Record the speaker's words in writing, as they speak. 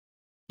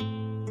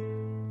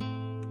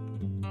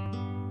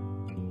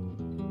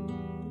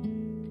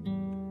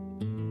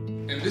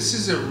And this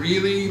is a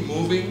really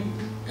moving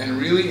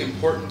and really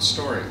important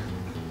story.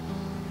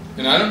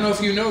 And I don't know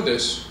if you know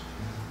this,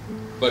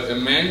 but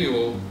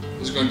Emmanuel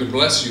is going to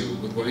bless you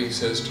with what he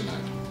says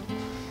tonight.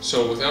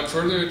 So without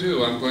further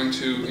ado, I'm going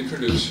to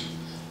introduce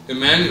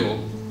Emmanuel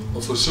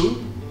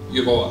Ofosu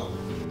Yeboah.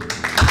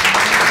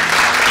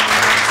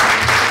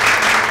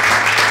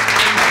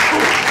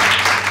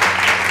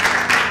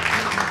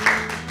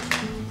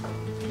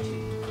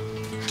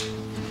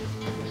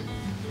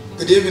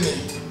 Good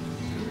evening.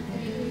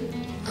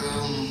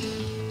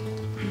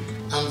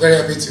 I'm very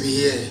happy to be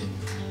here.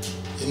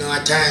 You know,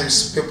 at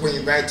times people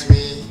invite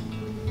me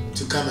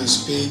to come and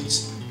speak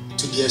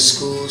to their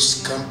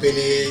schools,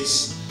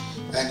 companies,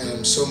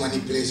 and so many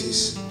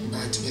places.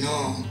 But you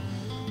know,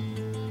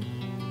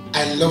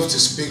 I love to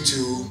speak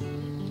to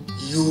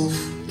youth,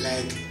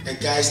 like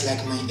guys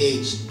like my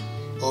age,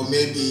 or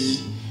maybe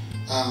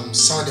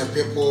some of the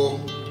people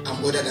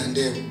I'm older than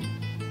them,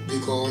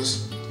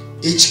 because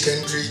each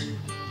country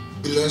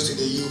belongs to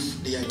the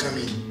youth they are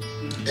coming.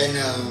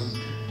 And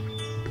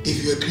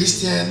if you're a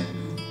Christian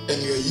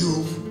and you're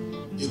youth,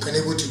 you can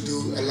able to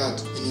do a lot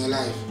in your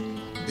life,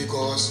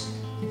 because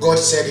God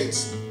said it.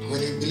 When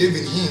we believe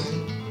in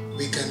Him,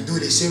 we can do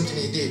the same thing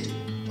He did,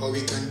 or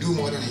we can do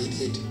more than He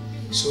did.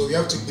 So we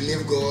have to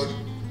believe God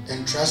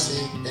and trust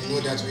Him and know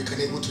that we can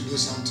able to do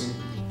something.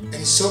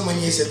 And so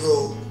many years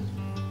ago,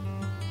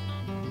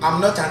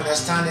 I'm not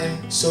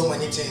understanding so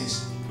many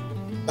things,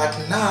 but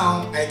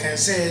now I can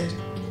say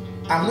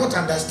I'm not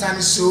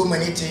understanding so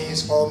many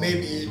things, or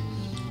maybe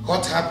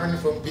what happened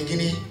from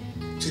beginning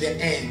to the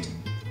end,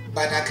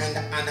 but I can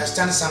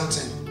understand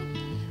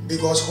something.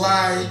 Because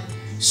why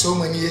so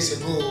many years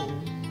ago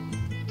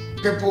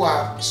people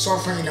are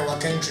suffering in our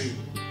country,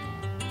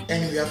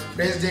 and we have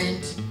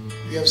president,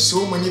 we have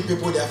so many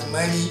people that have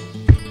money,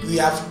 we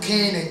have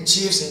king and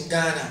chiefs in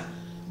Ghana,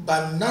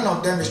 but none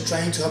of them is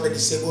trying to help the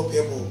disabled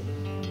people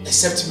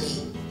except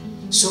me.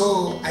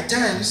 So at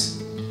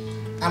times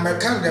I'm a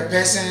kind of the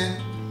person,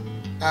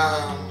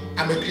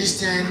 I'm a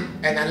Christian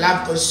and I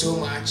love God so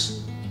much.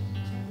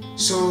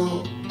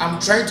 So I'm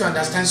trying to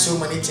understand so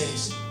many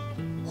things.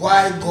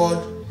 Why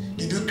God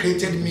did you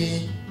created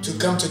me to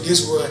come to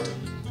this world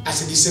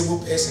as a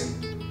disabled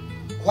person?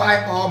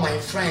 Why all my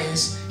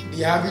friends,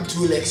 they are having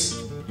 2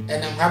 legs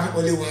and I'm having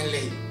only 1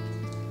 leg?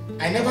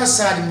 I never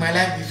saw it in my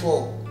life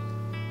before.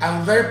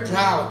 I'm very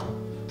proud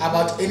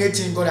about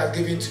anything God has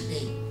given to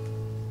me,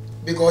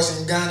 because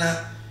in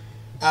Ghana,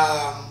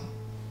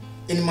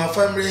 in my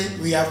family,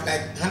 we have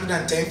like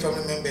 110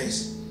 family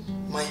members.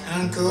 My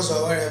uncles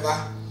or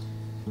whatever.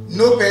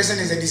 No person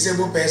is a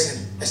disabled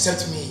person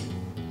except me.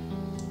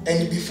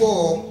 And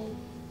before,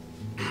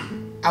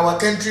 our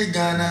country,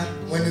 Ghana,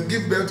 when you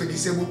give birth to a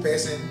disabled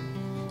person,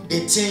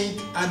 they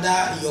think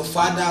either your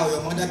father or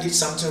your mother did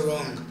something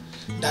wrong.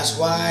 That's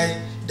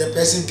why the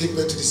person gave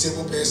birth to a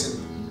disabled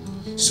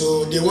person.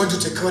 So they want you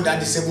to kill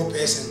that disabled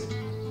person.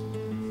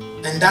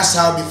 And that's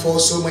how before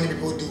so many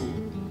people do.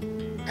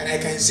 And I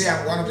can say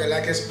I'm one of the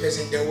luckiest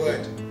person in the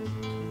world.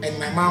 And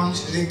my mom,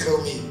 she didn't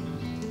kill me.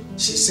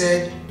 She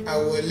said, I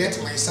will let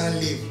my son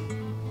live.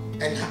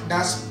 And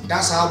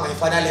that's how my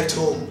father left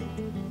home.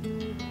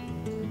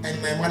 And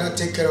my mother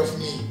take care of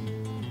me.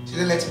 She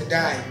didn't let me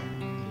die.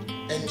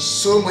 And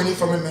so many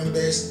family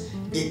members,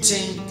 they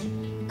think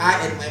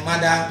I and my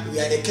mother, we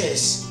are the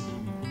case.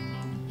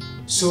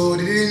 So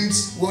they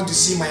didn't want to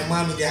see my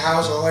mom in the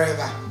house or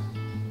wherever.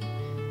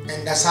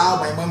 And that's how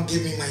my mom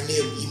gave me my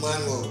name,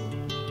 Emmanuel.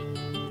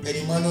 And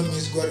Emmanuel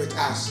means God with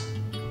us.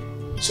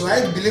 So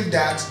I believe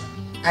that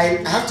I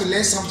have to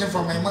learn something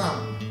from my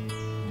mom,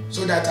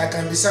 so that I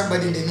can be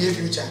somebody in the near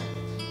future.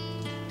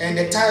 And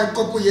the time, a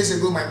couple years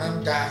ago, my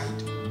mom died.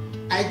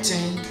 I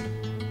think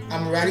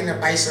I'm riding a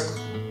bicycle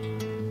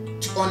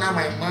to honor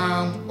my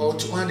mom, or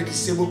to honor the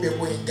disabled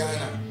people in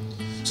Ghana,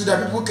 so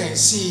that people can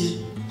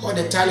see all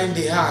the talent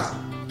they have,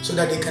 so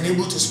that they can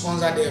able to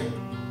sponsor them.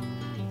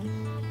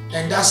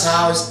 And that's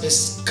how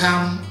it's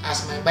come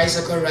as my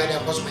bicycle ride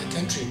across my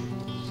country.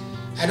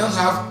 I don't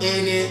have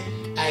any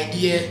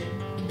idea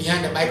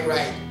behind the bike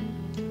ride,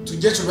 to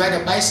just ride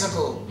a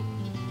bicycle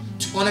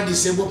to honor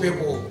disabled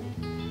people,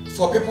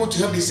 for people to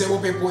help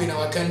disabled people in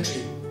our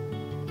country.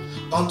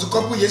 Until a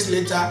couple years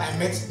later, I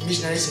met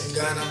missionaries in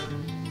Ghana,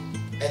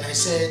 and I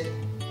said,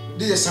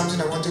 this is something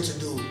I wanted to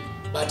do,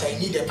 but I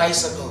need a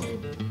bicycle.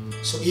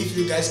 So if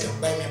you guys can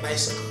buy me a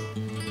bicycle.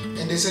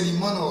 And they said,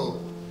 Emmanuel,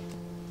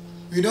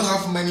 we don't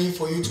have money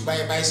for you to buy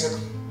a bicycle,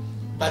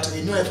 but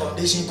we know a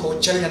foundation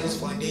called Challenge Adults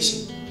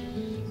Foundation.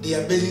 They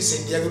are based in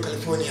San Diego,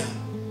 California.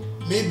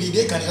 Maybe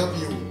they can help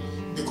you,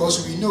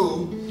 because we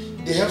know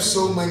they have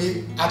so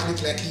many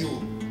athletes like you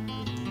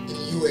in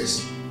the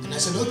US. And I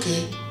said,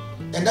 okay.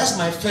 And that's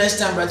my first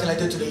time writing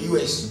letter to the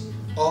US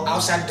or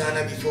outside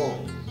Ghana before.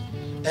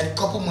 And a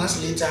couple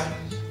months later,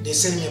 they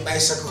sent me a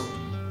bicycle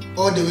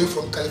all the way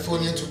from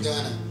California to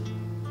Ghana.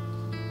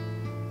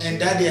 And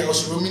that day I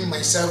was roaming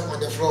myself on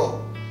the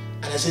floor.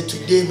 And I said,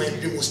 today my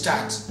dream will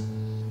start.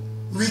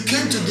 We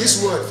came to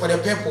this world for the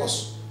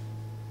purpose.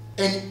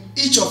 And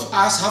each of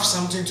us have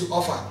something to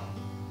offer.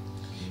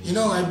 You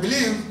know, I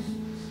believe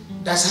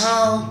That's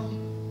how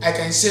I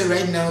can say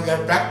right now we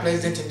have black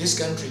president in this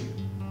country.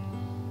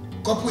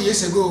 Couple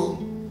years ago,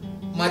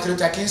 Martin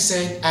Luther King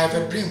said, I have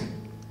a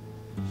dream.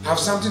 I have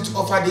something to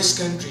offer this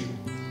country.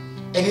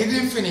 And he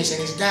didn't finish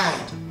and he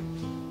died.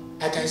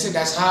 I can say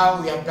that's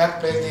how we have black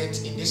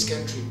presidents in this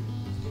country.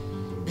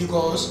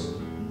 Because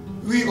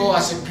we all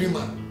as a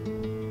dreamer,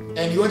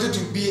 and you wanted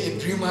to be a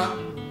dreamer,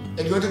 and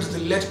you wanted to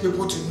let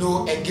people to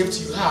know a gift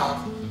you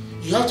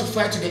have to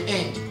fight to the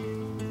end.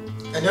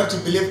 And you have to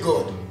believe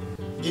God.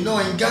 You know,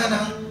 in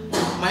Ghana,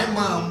 my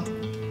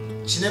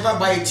mom, she never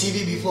buy a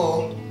TV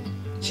before.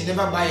 She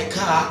never buy a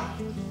car.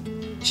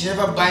 She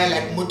never buy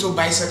like motor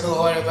bicycle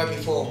or whatever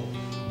before.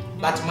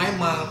 But my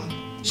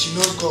mom, she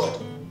knows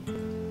God.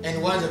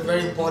 And one is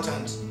very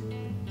important.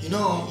 You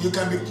know, you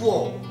can be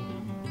poor,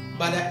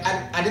 but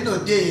at the end of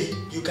the day,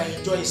 you can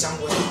enjoy it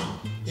somewhere.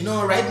 You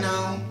know, right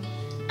now,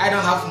 I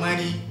don't have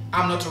money.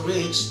 I'm not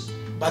rich,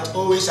 but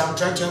always I'm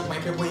trying to help my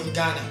people in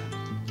Ghana.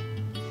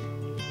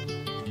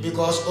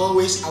 Because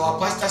always our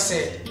pastor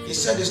said, he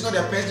said it's not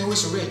the person who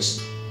is rich,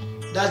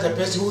 that's the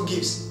person who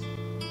gives.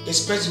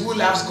 It's the person who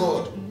loves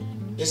God.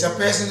 It's a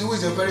person who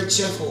is very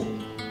cheerful,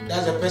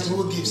 that's the person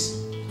who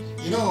gives.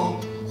 You know,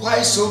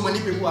 why so many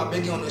people are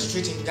begging on the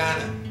street in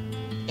Ghana?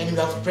 And we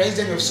have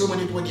president with so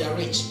many people, they are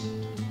rich.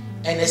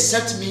 And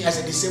except me as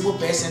a disabled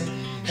person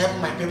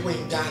helping my people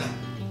in Ghana.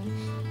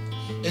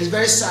 It's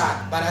very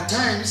sad, but at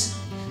times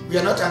we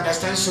are not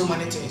understanding so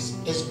many things.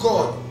 It's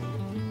God.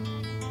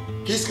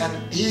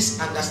 He's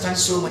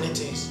understands so many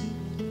things.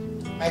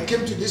 I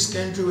came to this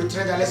country with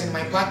 $3 in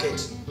my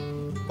pocket.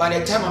 By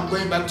the time I'm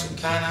going back to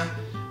Ghana,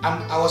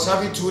 I was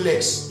having 2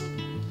 legs.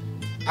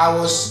 I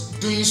was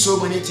doing so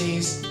many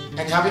things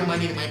and having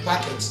money in my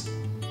pocket.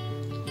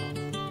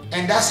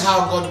 And that's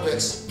how God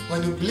works.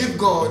 When you believe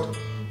God,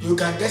 you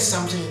can get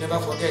something you never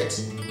forget.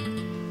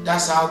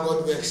 That's how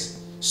God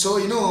works. So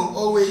you know,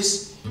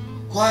 always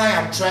why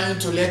I'm trying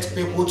to let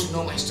people to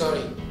know my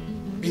story.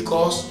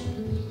 Because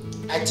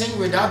I think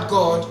without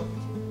God,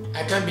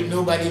 I can't be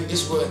nobody in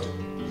this world.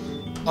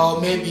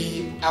 Or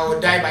maybe I will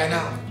die by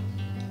now.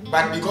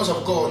 But because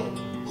of God,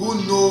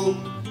 who know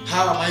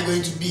how am I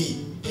going to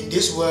be in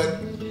this world,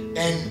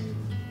 and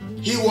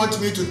He wants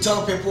me to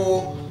tell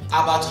people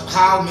about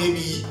how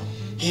maybe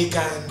He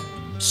can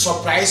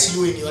surprise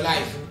you in your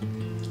life.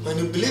 When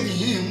you believe in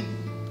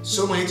Him,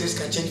 so many things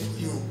can change for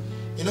you.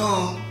 You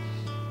know,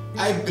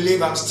 I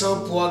believe I'm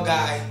still a poor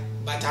guy,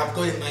 but I've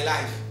God in my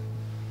life.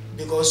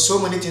 Because so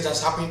many things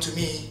has happened to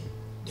me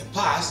in the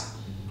past,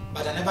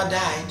 but I never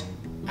died.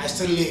 I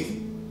still live.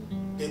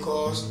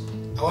 Because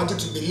I wanted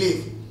to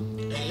believe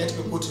and let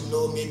people to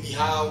know maybe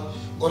how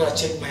God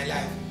has changed my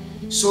life.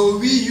 So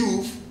we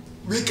youth,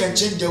 we can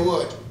change the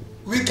world.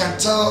 We can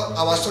tell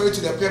our story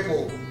to the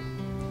people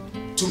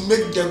to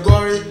make the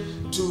glory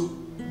to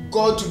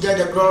God, to get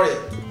the glory,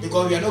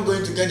 because we are not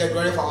going to get the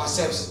glory for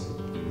ourselves.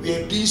 We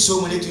are doing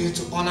so many things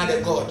to honor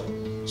the God.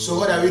 So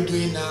what are we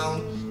doing now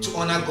to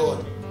honor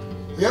God?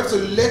 We have to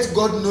let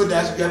God know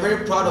that we are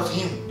very proud of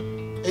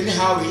Him.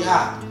 Anyhow we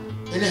are,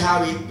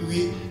 anyhow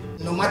we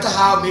no matter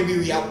how maybe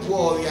we are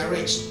poor or we are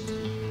rich,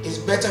 it's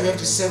better we have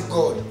to serve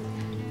God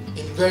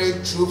in very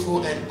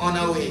truthful and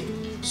honor way,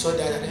 so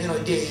that at the end of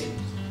the day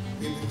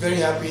we'll be very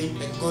happy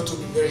and God will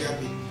be very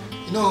happy.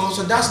 You know,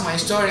 so that's my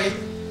story.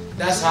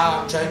 That's how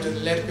I'm trying to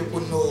let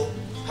people know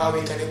how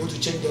we can able to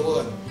change the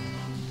world.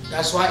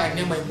 That's why I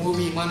named my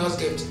movie Emmanuel's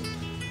Gift.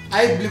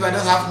 I believe I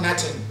don't have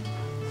nothing,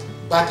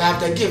 but I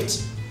have the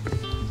gift.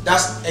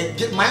 That's a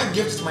gift. My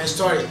gift is my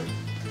story,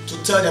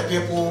 to tell the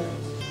people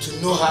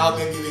to know how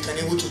maybe we can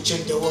able to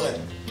change the world.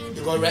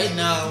 Because right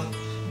now,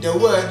 the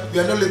world, we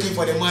are not looking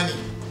for the money.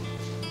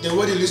 The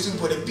world is looking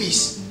for the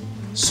peace.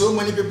 So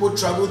many people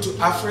travel to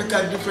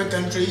Africa, different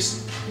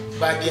countries,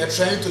 but they are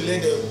trying to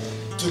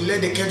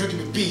let the country to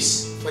be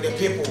peace for the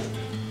people.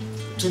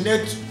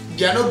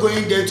 They are not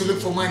going there to look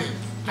for money.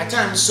 At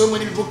times, so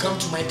many people come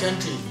to my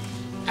country,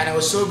 and I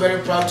was so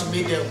very proud to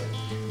meet them,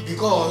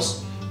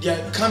 because they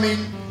are coming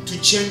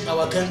to change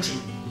our country.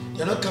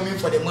 They are not coming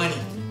for the money.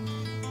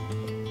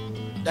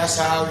 That's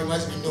how we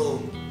must be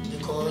known,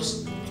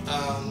 because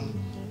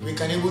we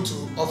can able to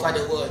offer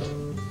the word.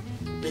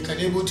 We can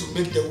able to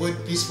make the world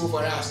peaceful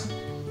for us.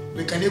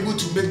 We can able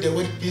to make the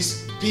world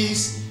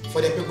peace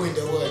for the people in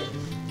the world,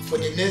 for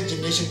the next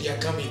generation they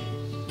are coming.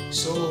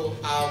 So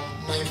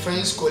my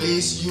friends,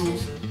 colleagues,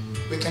 youth,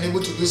 we can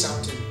able to do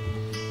something.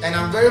 And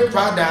I'm very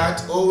proud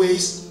that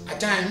always, at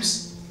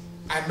times,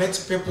 I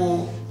met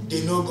people,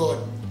 they know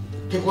God.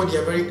 People, they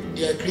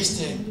are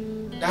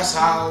Christian. That's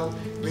how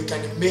we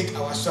can make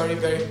our story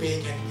very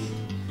big and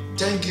big.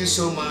 Thank you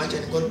so much,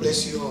 and God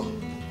bless you all.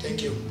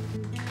 Thank you.